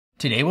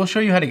Today we'll show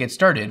you how to get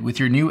started with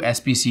your new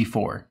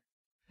SBC4.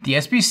 The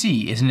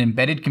SBC is an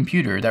embedded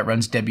computer that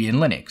runs Debian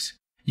Linux.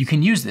 You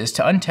can use this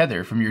to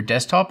untether from your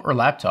desktop or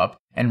laptop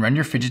and run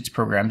your Phidgets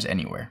programs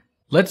anywhere.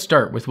 Let's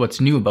start with what's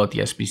new about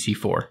the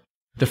SBC4.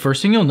 The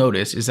first thing you'll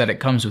notice is that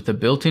it comes with a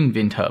built-in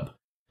Vint hub.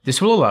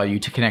 This will allow you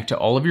to connect to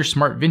all of your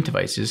smart Vint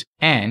devices,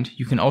 and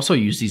you can also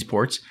use these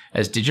ports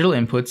as digital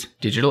inputs,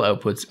 digital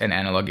outputs, and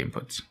analog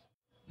inputs.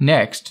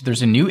 Next,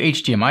 there's a new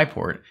HDMI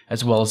port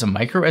as well as a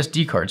micro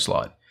SD card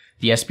slot.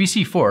 The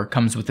SBC4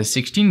 comes with a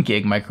 16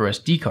 gig micro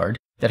SD card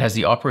that has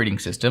the operating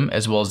system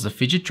as well as the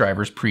Phidget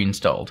drivers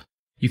pre-installed.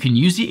 You can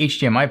use the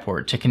HDMI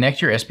port to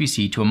connect your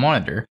SBC to a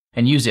monitor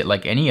and use it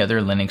like any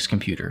other Linux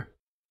computer.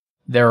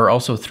 There are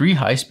also 3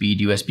 high-speed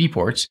USB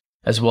ports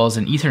as well as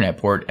an Ethernet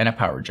port and a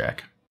power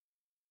jack.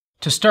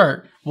 To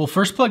start, we'll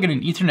first plug in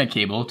an Ethernet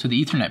cable to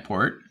the Ethernet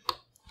port.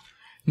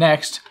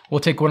 Next,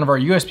 we'll take one of our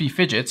USB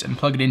Phidgets and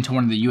plug it into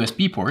one of the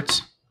USB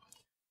ports.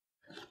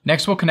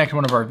 Next, we'll connect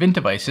one of our Vint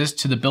devices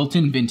to the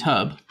built-in Vint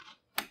hub.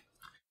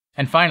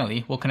 And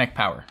finally, we'll connect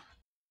power.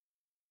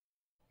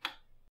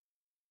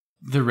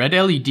 The red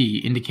LED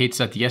indicates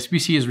that the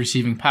SBC is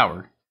receiving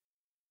power.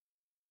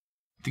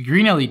 The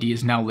green LED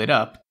is now lit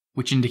up,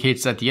 which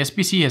indicates that the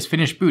SBC has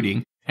finished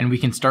booting and we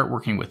can start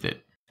working with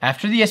it.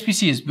 After the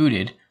SBC is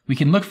booted, we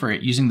can look for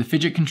it using the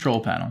Phidget control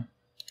panel.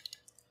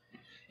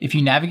 If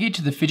you navigate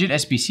to the Phidget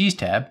SBCs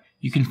tab,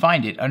 you can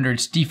find it under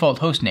its default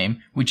hostname,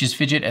 which is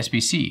Phidget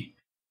SBC.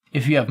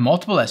 If you have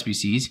multiple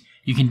SBCs,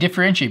 you can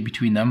differentiate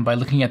between them by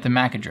looking at the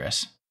MAC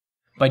address.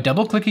 By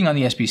double-clicking on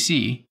the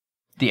SBC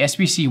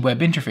Web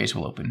Interface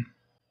will open.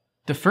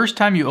 The first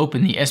time you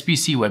open the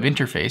SBC Web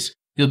Interface,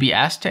 you'll be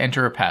asked to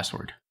enter a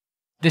password.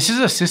 This is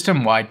a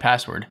system-wide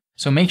password,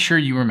 so make sure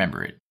you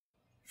remember it.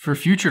 For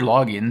future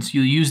logins,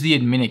 you'll use the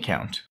admin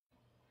account.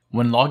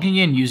 When logging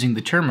in using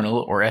the terminal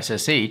or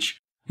SSH,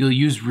 you'll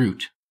use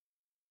root.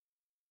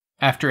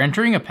 After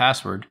entering a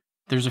password,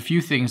 there's a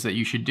few things that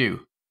you should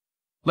do.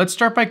 Let's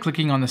start by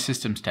clicking on the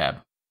Systems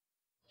tab.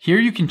 Here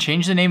you can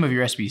change the name of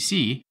your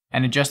SBC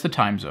and adjust the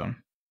time zone.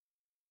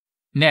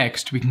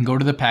 Next, we can go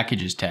to the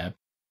Packages tab.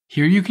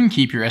 Here you can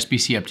keep your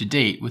SBC up to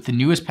date with the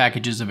newest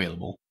packages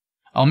available.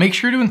 I'll make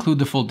sure to include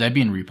the full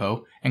Debian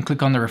repo and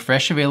click on the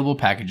Refresh Available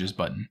Packages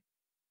button.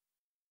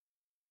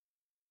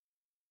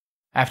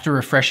 After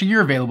refreshing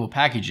your available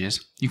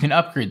packages, you can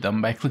upgrade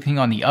them by clicking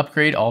on the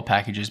Upgrade All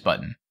Packages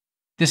button.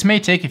 This may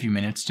take a few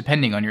minutes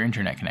depending on your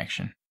internet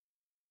connection.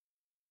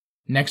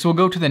 Next, we'll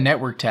go to the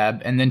Network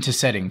tab and then to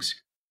Settings.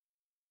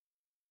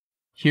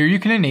 Here you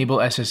can enable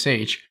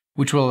SSH,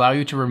 which will allow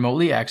you to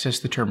remotely access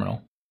the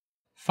terminal.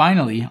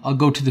 Finally, I'll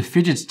go to the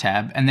Phidgets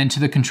tab and then to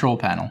the Control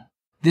panel.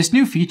 This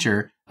new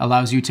feature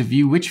allows you to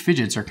view which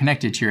Phidgets are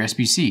connected to your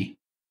SBC.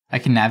 I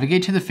can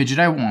navigate to the Phidget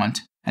I want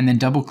and then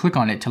double-click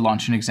on it to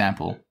launch an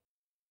example.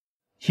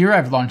 Here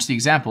I've launched the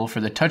example for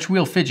the Touch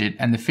Wheel Phidget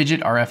and the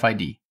Phidget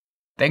RFID.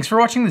 Thanks for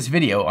watching this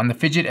video on the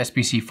Phidget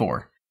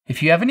SBC4.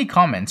 If you have any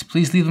comments,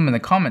 please leave them in the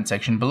comment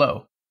section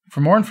below.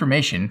 For more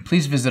information,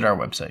 please visit our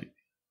website.